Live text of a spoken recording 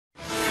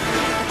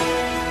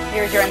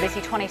Here's your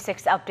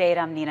NBC26 update.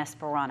 I'm Nina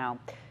Sperano.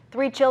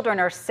 3 children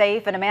are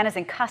safe and a man is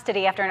in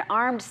custody after an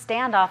armed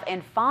standoff in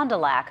Fond du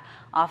Lac.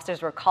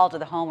 Officers were called to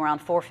the home around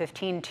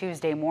 4:15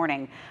 Tuesday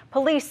morning.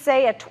 Police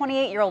say a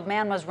 28-year-old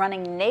man was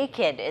running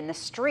naked in the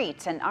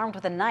streets and armed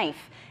with a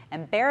knife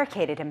and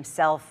barricaded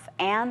himself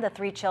and the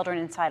 3 children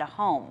inside a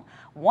home.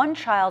 1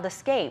 child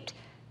escaped.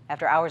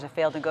 After hours of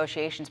failed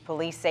negotiations,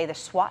 police say the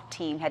SWAT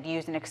team had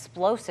used an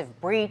explosive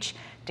breach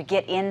to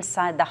get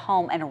inside the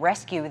home and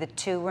rescue the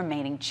 2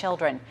 remaining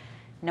children.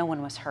 No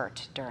one was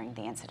hurt during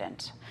the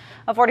incident.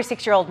 A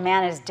 46-year-old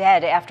man is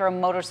dead after a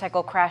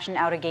motorcycle crash in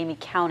Outagamie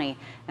County.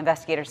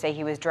 Investigators say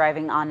he was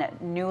driving on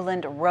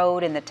Newland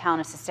Road in the town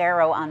of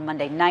Cicero on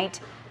Monday night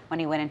when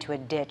he went into a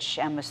ditch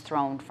and was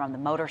thrown from the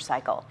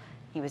motorcycle.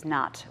 He was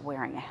not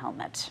wearing a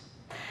helmet.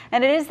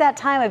 And it is that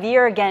time of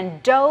year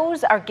again.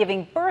 Does are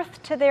giving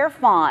birth to their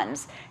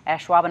fawns.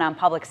 Ashwaubenon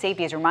Public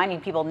Safety is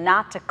reminding people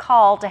not to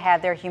call to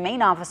have their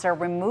humane officer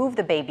remove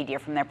the baby deer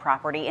from their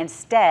property.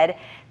 Instead,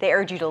 they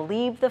urge you to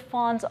leave the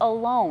fawns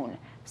alone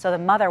so the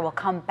mother will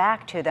come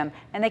back to them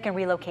and they can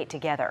relocate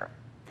together.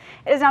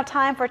 It is now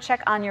time for a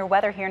check on your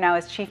weather. Here now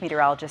is Chief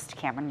Meteorologist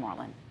Cameron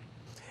Moreland.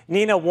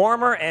 Nina,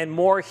 warmer and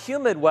more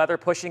humid weather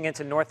pushing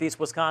into northeast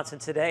Wisconsin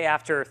today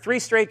after 3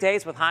 straight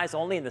days with highs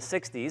only in the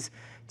 60s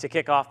to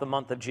kick off the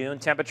month of June.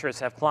 Temperatures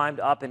have climbed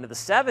up into the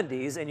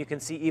 70s, and you can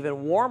see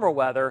even warmer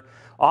weather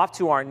off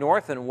to our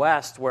north and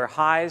west, where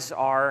highs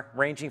are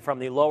ranging from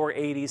the lower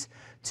 80s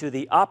to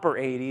the upper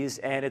 80s.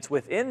 And it's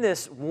within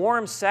this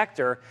warm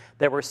sector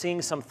that we're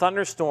seeing some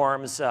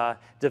thunderstorms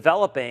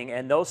developing,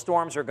 and those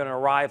storms are going to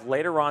arrive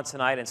later on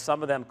tonight, and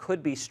some of them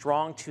could be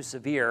strong to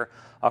severe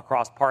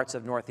across parts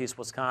of northeast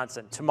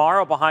Wisconsin.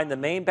 Tomorrow, behind the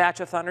main batch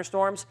of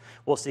thunderstorms,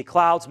 we'll see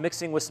clouds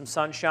mixing with some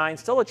sunshine.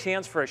 Still a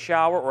chance for a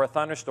shower or a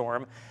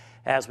thunderstorm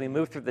as we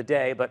move through the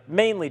day, but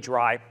mainly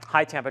dry.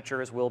 High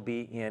temperatures will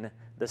be in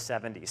the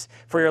 70s.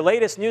 For your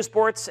latest news,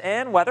 sports,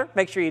 and weather,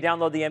 make sure you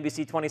download the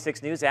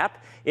NBC26 News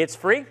app. It's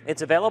free.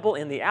 It's available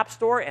in the App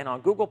Store and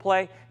on Google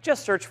Play.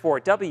 Just search for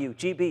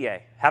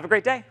WGBA. Have a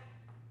great day.